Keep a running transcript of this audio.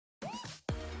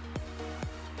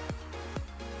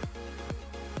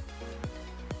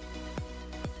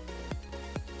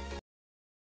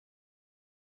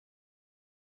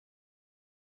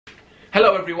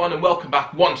Hello everyone and welcome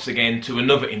back once again to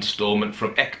another instalment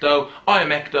from Ecto. I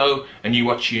am Ecto and you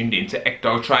are tuned into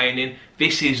Ecto Training.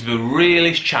 This is the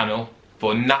realest channel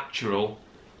for natural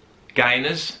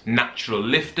gainers, natural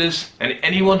lifters and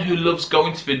anyone who loves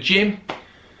going to the gym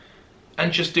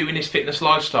and just doing this fitness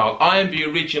lifestyle. I am the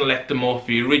original ectomorph,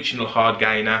 the original hard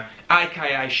gainer,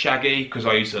 aka Shaggy, because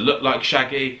I used to look like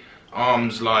Shaggy,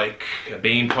 arms like a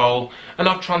beanpole, and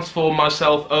I've transformed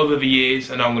myself over the years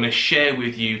and I'm going to share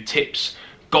with you tips,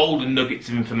 golden nuggets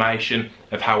of information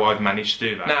of how I've managed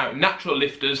to do that. Now, natural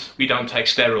lifters, we don't take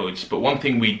steroids, but one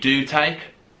thing we do take,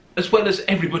 as well as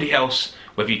everybody else,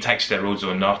 whether you take steroids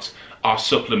or not, are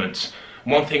supplements.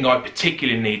 One thing I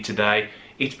particularly need today,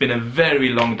 it's been a very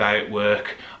long day at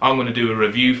work, I'm going to do a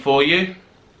review for you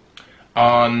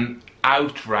on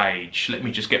Outrage. Let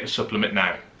me just get the supplement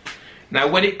now. Now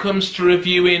when it comes to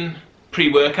reviewing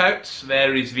pre-workouts,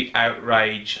 there is the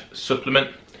Outrage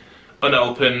supplement,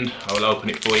 unopened. I will open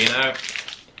it for you now.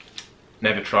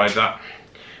 Never tried that.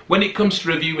 When it comes to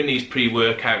reviewing these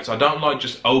pre-workouts, I don't like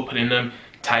just opening them,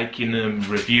 taking them,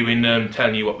 reviewing them,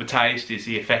 telling you what the taste is,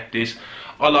 the effect is.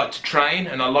 I like to train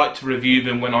and I like to review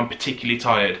them when I'm particularly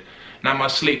tired. Now my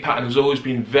sleep pattern has always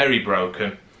been very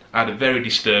broken. I had a very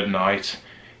disturbed night.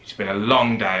 It's been a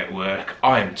long day at work.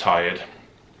 I am tired.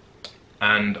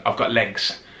 And I've got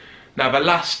legs. Now the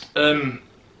last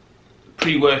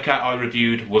pre-workout I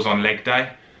reviewed was on leg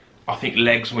day. I think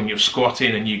legs, when you're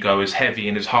squatting and you go as heavy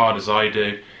and as hard as I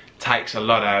do, takes a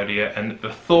lot out of you, and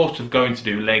the thought of going to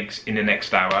do legs in the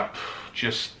next hour,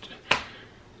 just,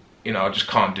 you know, I just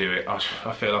can't do it. I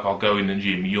feel like I'll go in the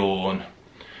gym, yawn,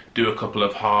 do a couple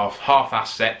of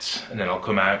half-ass sets and then I'll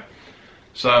come out.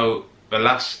 So the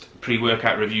last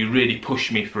pre-workout review really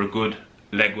pushed me for a good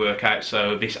leg workout,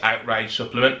 so this Outrage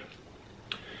supplement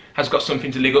has got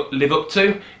something to live up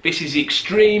to. This is the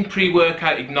Extreme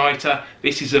Pre-Workout Igniter.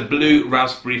 This is a blue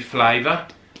raspberry flavour,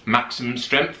 maximum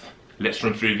strength. Let's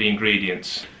run through the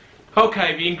ingredients.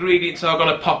 Okay, the ingredients are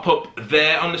going to pop up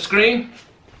there on the screen.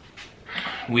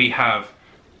 We have,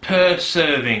 per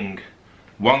serving,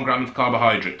 1 gram of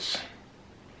carbohydrates.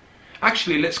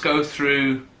 Actually, let's go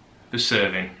through the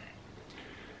serving.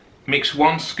 Mix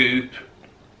 1 scoop.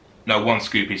 No, 1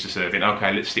 scoop is a serving.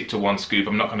 Okay, let's stick to 1 scoop.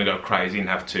 I'm not going to go crazy and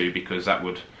have 2 because that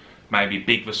would maybe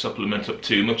big the supplement up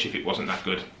too much if it wasn't that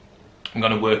good. I'm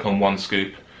going to work on 1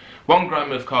 scoop. 1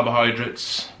 gram of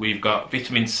carbohydrates. We've got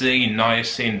vitamin C,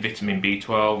 niacin, vitamin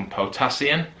B12 and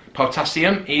potassium.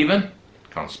 Potassium even.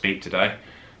 Can't speak today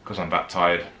because I'm that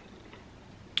tired.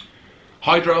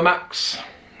 Hydromax.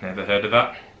 Never heard of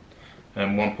that.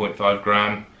 And 1.5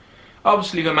 gram.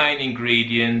 Obviously the main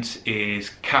ingredient is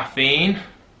caffeine.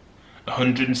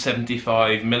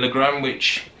 175 milligram,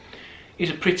 which is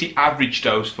a pretty average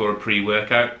dose for a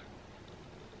pre-workout.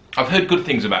 I've heard good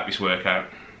things about this workout,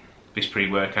 this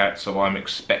pre-workout, so I'm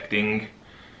expecting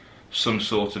some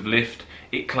sort of lift.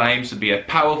 It claims to be a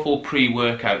powerful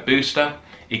pre-workout booster,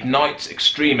 ignites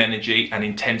extreme energy and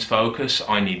intense focus.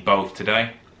 I need both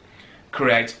today.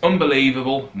 Creates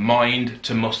unbelievable mind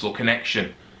to muscle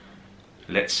connection.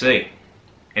 Let's see.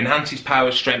 Enhances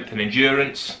power, strength and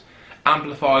endurance.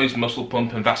 Amplifies muscle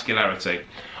pump and vascularity.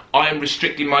 I am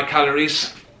restricting my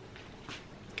calories.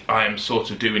 I am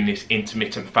sort of doing this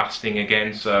intermittent fasting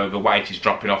again, so the weight is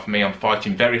dropping off me. I'm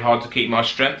fighting very hard to keep my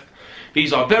strength.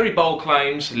 These are very bold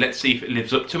claims. Let's see if it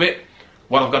lives up to it.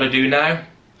 What I've got to do now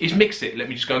is mix it. Let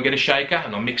me just go and get a shaker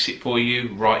and I'll mix it for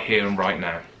you right here and right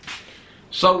now.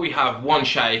 So we have 1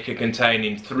 shaker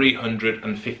containing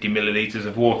 350 millilitres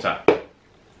of water.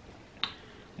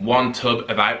 1 tub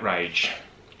of Outrage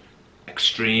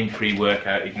Extreme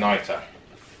Pre-Workout Igniter.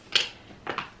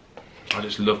 I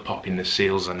just love popping the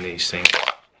seals on these things.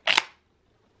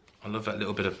 I love that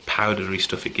little bit of powdery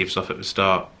stuff it gives off at the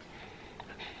start.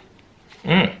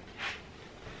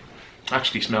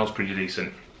 Actually smells pretty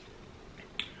decent.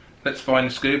 Let's find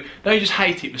the scoop. Don't you just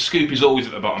hate it? The scoop is always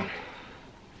at the bottom.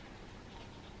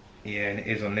 Yeah, and it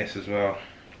is on this as well.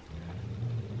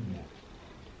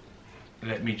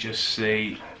 Let me just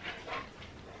see.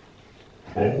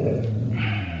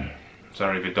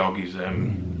 Sorry, the dog is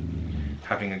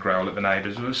having a growl at the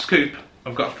neighbours. With a scoop,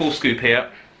 I've got a full scoop here.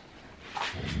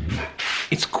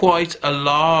 It's quite a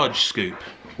large scoop.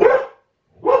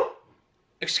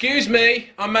 Excuse me,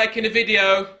 I'm making a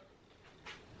video.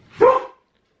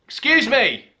 Excuse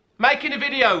me, making a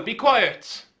video, be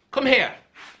quiet. Come here,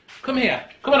 come here,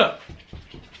 come on up.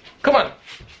 Come on,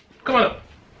 come on up.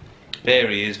 There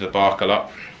he is, the bark a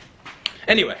lot.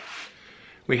 Anyway.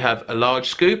 We have a large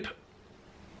scoop.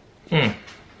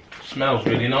 Smells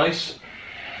really nice.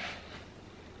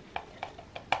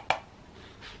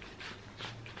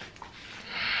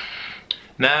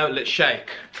 Now let's shake.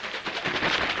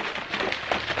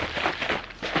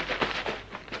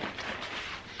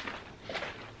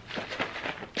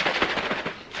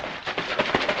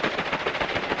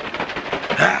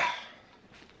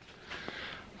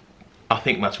 I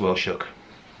think that's well shook.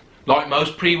 Like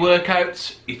most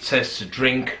pre-workouts, it says to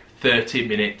drink 30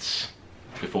 minutes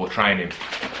before training.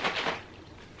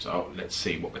 So let's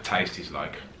see what the taste is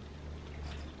like.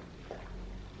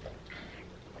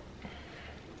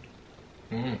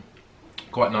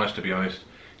 Quite nice, to be honest.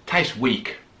 Tastes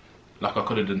weak, like I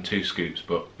could have done 2 scoops,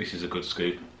 but this is a good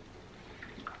scoop.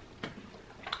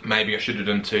 Maybe I should have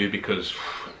done 2 because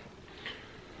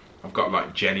I've got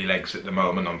like jelly legs at the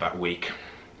moment. I'm that weak,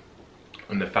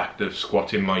 and the fact of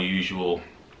squatting my usual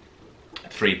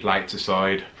 3 plates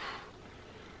aside,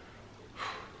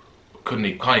 can't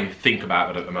even think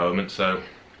about it at the moment. So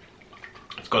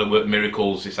it's got to work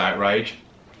miracles, this Outrage.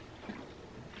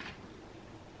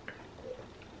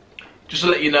 Just to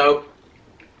let you know,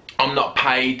 I'm not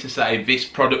paid to say this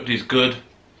product is good,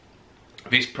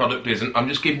 this product isn't. I'm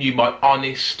just giving you my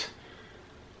honest,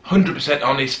 100%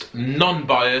 honest,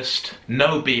 non-biased,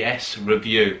 no BS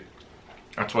review.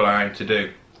 That's what I aim to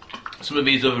do. Some of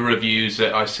these other reviews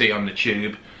that I see on the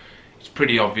tube, it's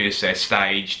pretty obvious they're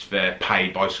staged, they're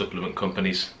paid by supplement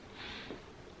companies.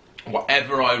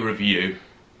 Whatever I review,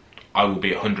 I will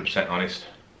be 100% honest.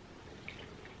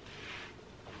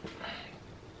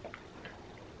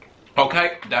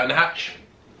 Okay, down the hatch.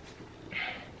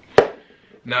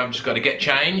 Now I've just got to get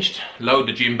changed, load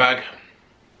the gym bag,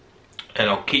 and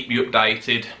I'll keep you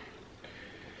updated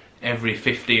every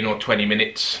 15 or 20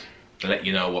 minutes to let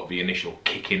you know what the initial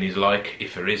kick-in is like,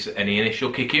 if there is any initial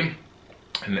kick-in,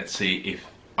 and let's see if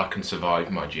I can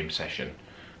survive my gym session.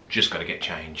 Just got to get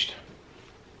changed.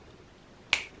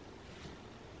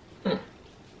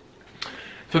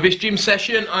 For this gym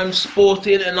session, I'm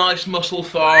sporting a nice Muscle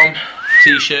Farm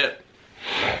t-shirt.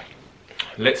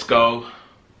 Let's go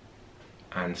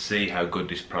and see how good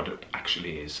this product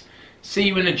actually is. See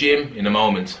you in the gym in a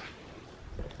moment.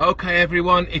 Okay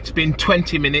everyone, it's been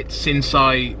 20 minutes since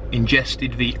I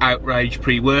ingested the Outrage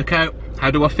pre-workout. How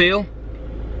do I feel?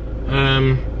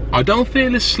 I don't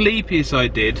feel as sleepy as I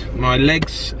did. My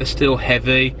legs are still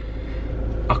heavy.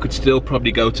 I could still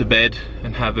probably go to bed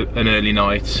and have an early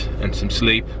night and some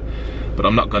sleep, but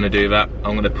I'm not going to do that.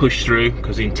 I'm going to push through,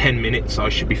 because in 10 minutes I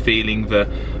should be feeling the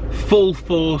full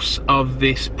force of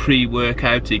this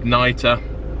pre-workout igniter.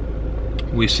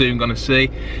 We're soon going to see.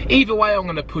 Either way, I'm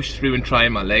going to push through and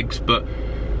train my legs, but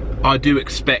I do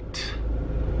expect,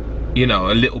 you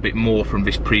know, a little bit more from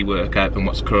this pre-workout than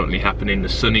what's currently happening. The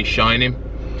sun is shining.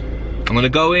 I'm going to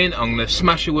go in, I'm going to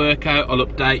smash a workout. I'll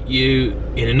update you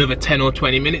in another 10 or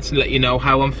 20 minutes and let you know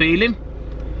how I'm feeling,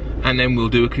 and then we'll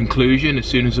do a conclusion as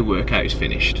soon as the workout is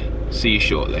finished. See you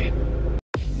shortly.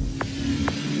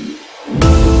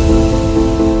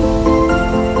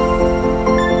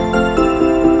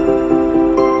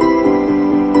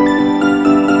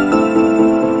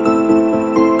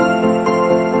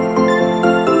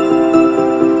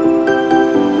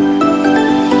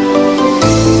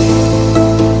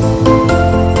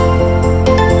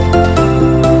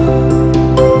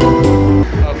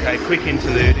 Quick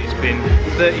interlude. It's been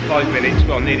 35 minutes,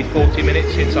 well nearly 40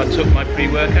 minutes since I took my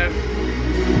pre-workout.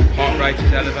 Heart rate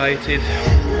is elevated.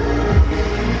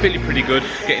 Feeling pretty good,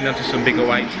 getting onto some bigger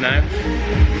weights now.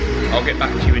 I'll get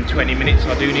back to you in 20 minutes.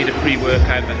 I do need a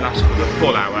pre-workout that lasts for the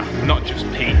full hour, not just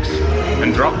peaks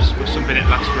and drops, but something that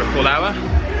lasts for a full hour.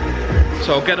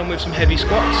 So I'll get on with some heavy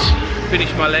squats,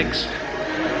 finish my legs,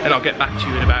 and I'll get back to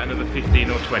you in about another 15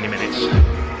 or 20 minutes.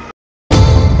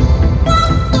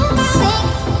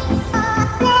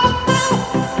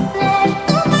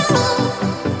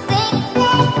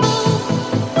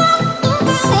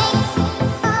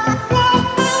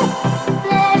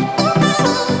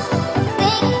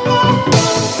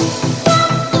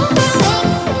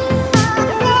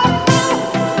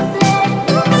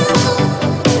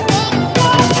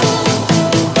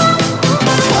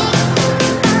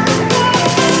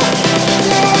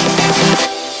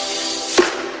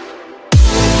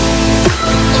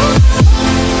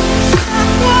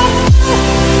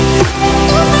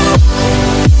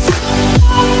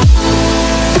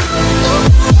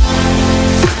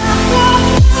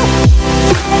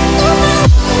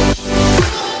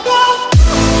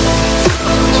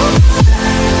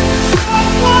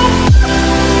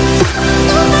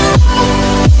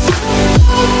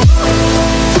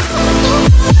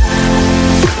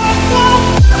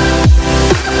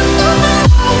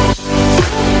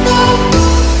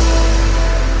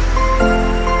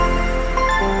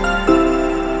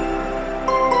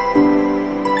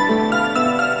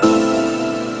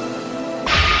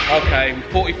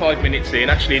 minutes in,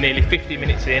 actually nearly 50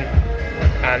 minutes in,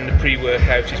 and the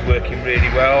pre-workout is working really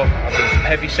well. I've done some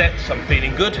heavy sets, I'm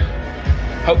feeling good.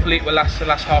 Hopefully it will last the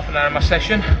last half an hour of my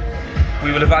session.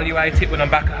 We will evaluate it when I'm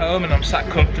back at home and I'm sat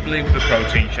comfortably with a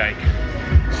protein shake.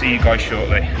 See you guys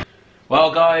shortly.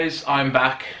 Well guys, I'm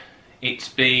back. It's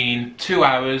been 2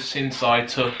 hours since I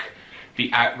took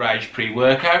the Outrage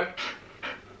pre-workout.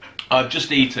 I've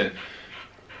just eaten.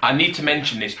 I need to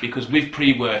mention this because with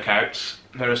pre-workouts,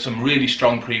 there are some really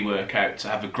strong pre-workouts that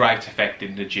have a great effect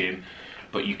in the gym,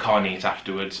 but you can't eat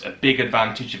afterwards. A big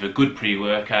advantage of a good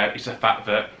pre-workout is the fact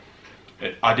that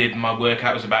my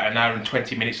workout was about 1 hour and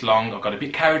 20 minutes long. I got a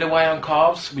bit carried away on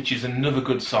carbs, which is another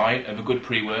good sign of a good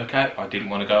pre-workout. I didn't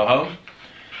want to go home.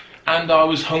 And I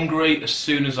was hungry as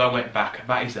soon as I went back.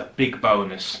 That is a big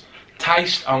bonus.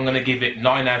 Taste, I'm going to give it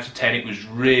 9 out of 10. It was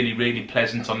really, really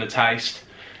pleasant on the taste.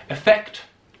 Effect,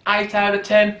 8 out of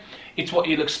 10. It's what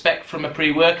you'd expect from a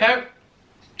pre-workout.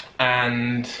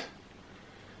 And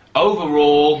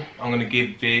overall, I'm going to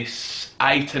give this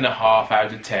 8.5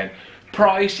 out of 10.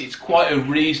 Price, it's quite a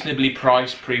reasonably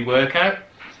priced pre-workout.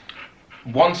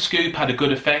 1 scoop had a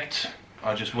good effect.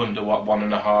 I just wonder what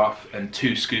 1.5 and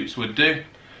 2 scoops would do.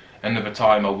 Another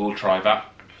time I will try that.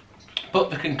 But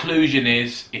the conclusion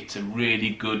is, it's a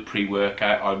really good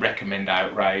pre-workout. I recommend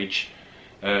Outrage.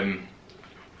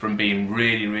 From being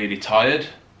really, really tired,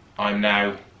 I'm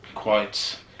now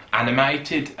quite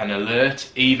animated and alert,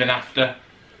 even after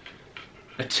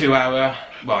a 2 hour,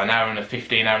 well, 1 hour and a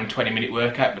 15 hour and 20 minute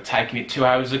workout, but taking it 2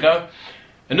 hours ago.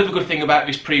 Another good thing about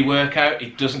this pre-workout,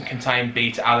 it doesn't contain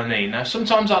beta-alanine. Now,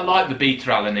 sometimes I like the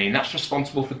beta-alanine. That's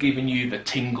responsible for giving you the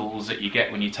tingles that you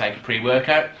get when you take a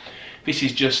pre-workout. This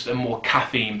is just a more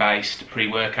caffeine-based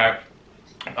pre-workout.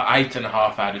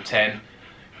 8.5 out of 10.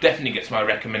 Definitely gets my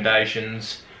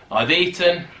recommendations. I've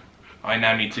eaten. I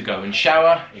now need to go and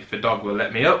shower, if the dog will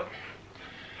let me up.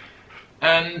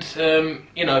 And,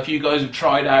 you know, if you guys have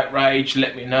tried Outrage,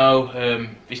 let me know.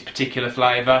 This particular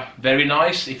flavour, very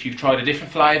nice. If you've tried a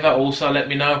different flavour, also let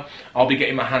me know. I'll be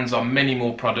getting my hands on many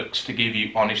more products to give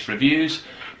you honest reviews.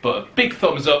 But a big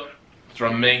thumbs up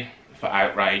from me for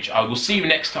Outrage. I will see you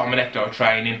next time on Ecto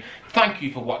Training. Thank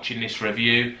you for watching this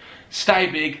review. Stay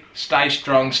big, stay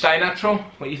strong, stay natural.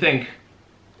 What do you think?